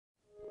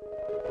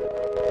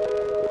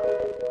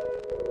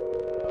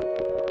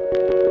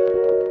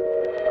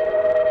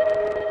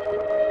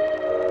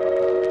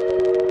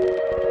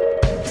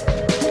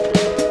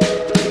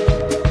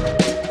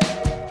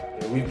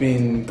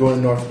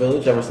North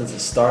Village ever since it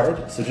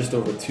started, so just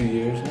over 2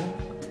 years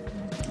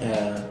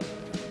now.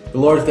 The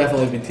Lord's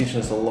definitely been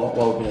teaching us a lot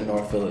while we've been in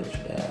North Village.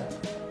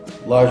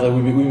 Largely,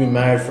 we've been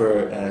married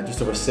for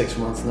just over 6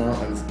 months now,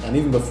 and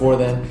even before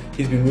then,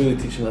 He's been really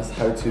teaching us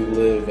how to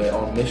live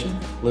on mission,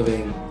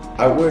 living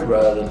outward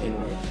rather than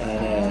inward.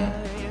 And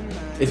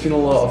it's been a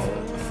lot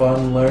of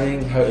fun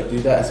learning how to do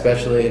that,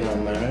 especially in our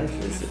marriage.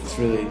 It's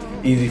really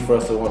easy for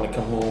us to want to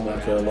come home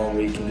after a long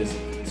week and just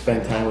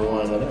spend time with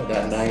one another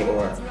that night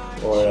or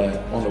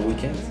on the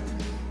weekends.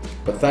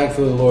 But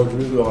thankfully, the Lord's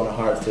really on our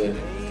hearts to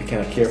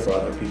kind of care for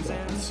other people.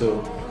 And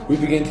so we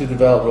begin to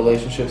develop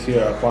relationships here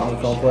at our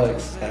apartment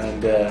complex,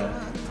 and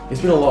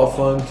it's been a lot of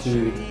fun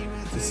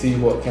to see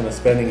what kind of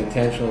spending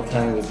intentional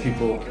time with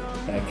people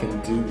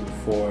can do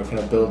for kind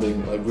of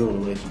building like real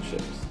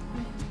relationships.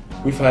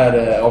 We've had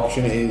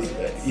opportunities,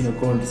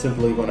 going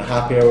to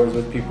happy hours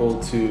with people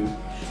to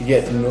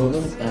get to know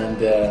them, and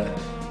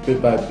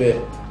bit by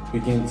bit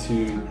begin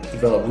to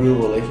develop real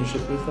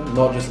relationship with them,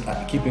 not just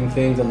keeping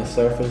things on the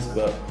surface,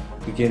 but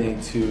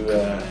beginning to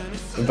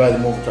invite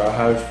them over to our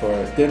house for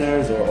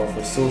dinners or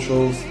for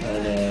socials,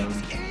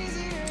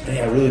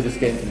 and really just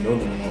getting to know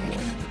them a lot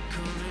more.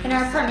 And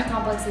our apartment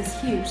complex is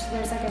huge, so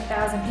there's like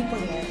 1,000 people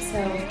here,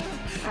 so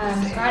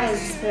God has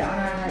just put it on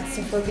our hearts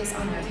to focus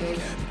on our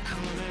building.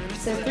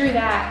 So through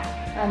that,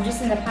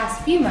 just in the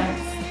past few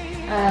months,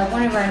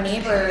 one of our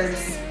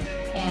neighbors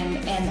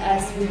and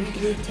us,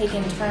 we've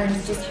taken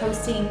turns just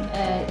hosting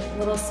a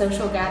little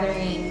social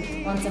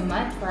gathering once a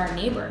month for our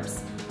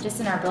neighbors, just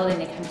in our building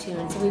to come to.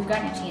 And so we've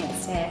gotten a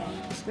chance to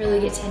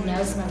really get to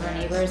know some of our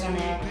neighbors on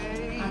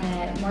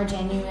a more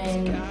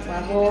genuine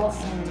level,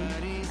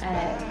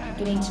 and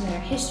getting to know their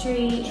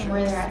history and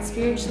where they're at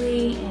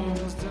spiritually. And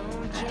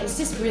it's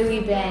just really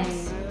been,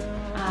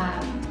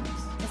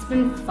 it's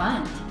been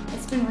fun.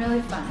 It's been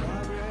really fun.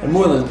 And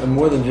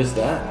more than just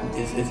that,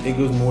 it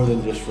goes more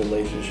than just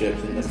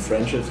relationships and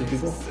friendships with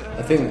people.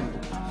 I think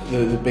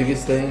the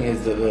biggest thing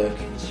is that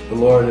the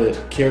Lord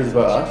cares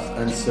about us,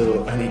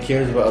 and He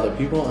cares about other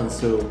people, and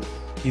so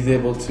He's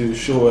able to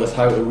show us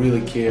how to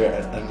really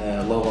care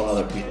and love on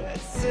other people.